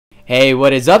Hey,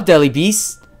 what is up, Deli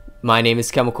Beasts? My name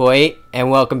is Chemical8 and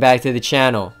welcome back to the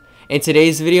channel. In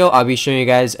today's video, I'll be showing you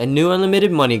guys a new unlimited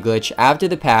money glitch after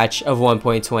the patch of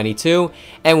 1.22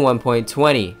 and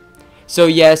 1.20. So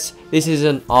yes, this is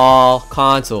on all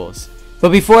consoles.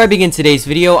 But before I begin today's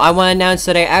video, I want to announce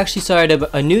that I actually started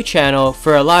a new channel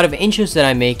for a lot of intros that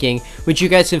I'm making, which you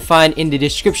guys can find in the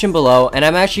description below, and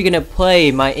I'm actually going to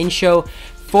play my intro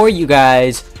for you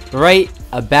guys right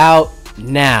about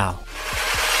now.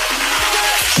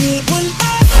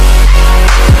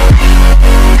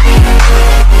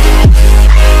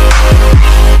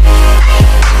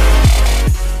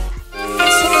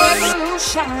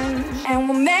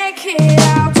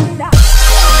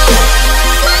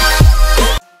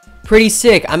 Pretty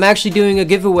sick. I'm actually doing a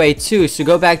giveaway too, so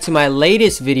go back to my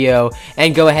latest video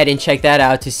and go ahead and check that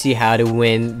out to see how to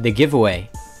win the giveaway.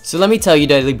 So let me tell you,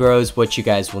 Deadly Bros, what you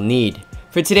guys will need.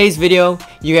 For today's video,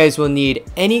 you guys will need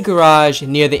any garage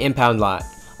near the impound lot.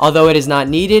 Although it is not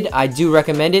needed, I do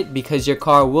recommend it because your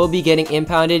car will be getting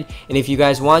impounded, and if you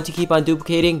guys want to keep on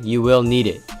duplicating, you will need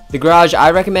it. The garage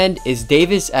I recommend is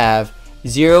Davis Ave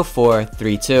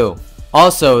 0432.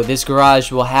 Also, this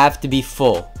garage will have to be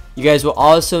full. You guys will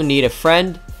also need a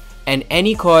friend and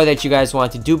any car that you guys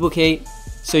want to duplicate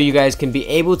so you guys can be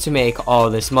able to make all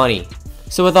this money.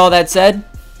 So with all that said,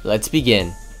 let's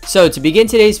begin. So to begin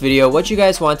today's video, what you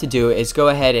guys want to do is go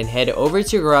ahead and head over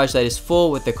to your garage that is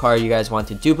full with the car you guys want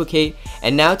to duplicate,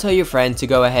 and now tell your friend to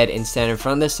go ahead and stand in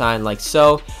front of the sign like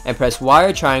so and press Y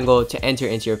or triangle to enter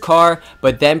into your car,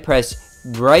 but then press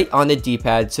right on the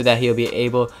D-pad so that he'll be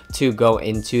able to go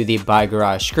into the buy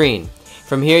garage screen.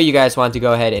 From here, you guys want to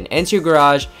go ahead and enter your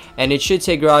garage, and it should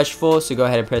say garage full, so go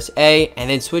ahead and press A and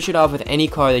then switch it off with any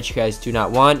car that you guys do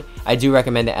not want. I do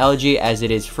recommend the LG as it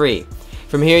is free.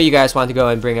 From here, you guys want to go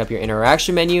and bring up your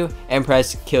interaction menu and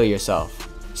press kill yourself.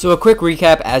 So a quick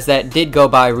recap, as that did go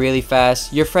by really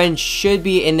fast, your friend should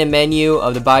be in the menu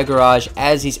of the buy garage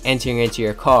as he's entering into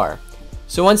your car.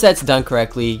 So once that's done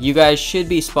correctly, you guys should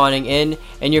be spawning in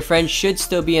and your friend should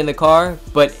still be in the car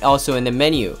but also in the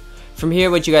menu. From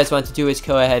here, what you guys want to do is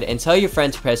go ahead and tell your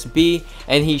friend to press B,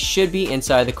 and he should be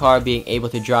inside the car being able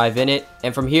to drive in it.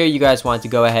 And from here, you guys want to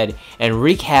go ahead and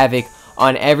wreak havoc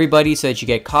on everybody so that you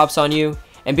get cops on you.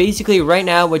 And basically right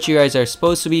now, what you guys are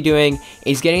supposed to be doing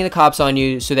is getting the cops on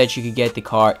you so that you can get the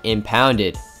car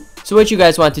impounded. So what you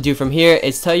guys want to do from here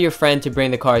is tell your friend to bring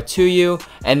the car to you,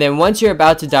 and then once you're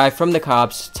about to die from the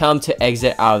cops, tell him to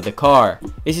exit out of the car.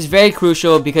 This is very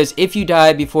crucial because if you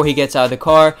die before he gets out of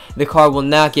the car will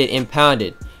not get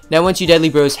impounded. Now once you Deadly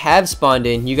Bros have spawned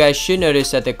in, you guys should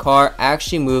notice that the car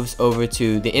actually moves over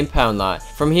to the impound lot.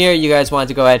 From here, you guys want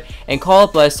to go ahead and call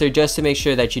up Lester just to make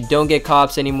sure that you don't get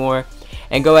cops anymore,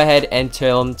 and go ahead and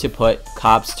tell them to put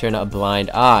cops turn a blind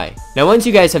eye. Now once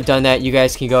you guys have done that, you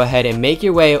guys can go ahead and make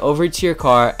your way over to your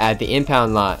car at the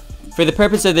impound lot. For the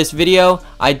purpose of this video,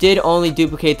 I did only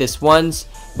duplicate this once,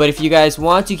 but if you guys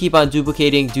want to keep on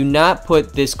duplicating, do not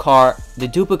put this car, the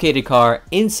duplicated car,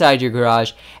 inside your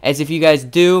garage, as if you guys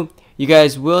do, you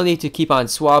guys will need to keep on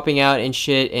swapping out and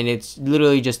shit, and it's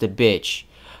literally just a bitch.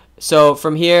 So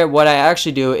from here, what I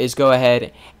actually do is go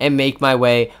ahead and make my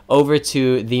way over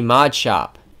to the mod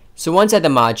shop. So once at the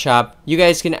mod shop, you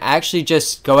guys can actually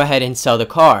just go ahead and sell the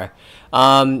car.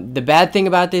 The bad thing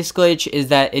about this glitch is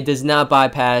that it does not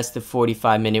bypass the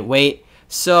 45-minute wait.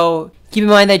 So keep in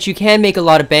mind that you can make a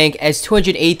lot of bank, as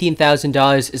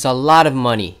 $218,000 is a lot of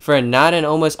money. For a not an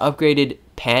almost upgraded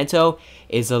Panto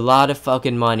is a lot of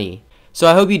fucking money. So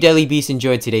I hope you Deadly Beasts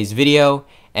enjoyed today's video,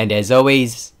 and as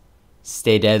always,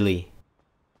 stay deadly.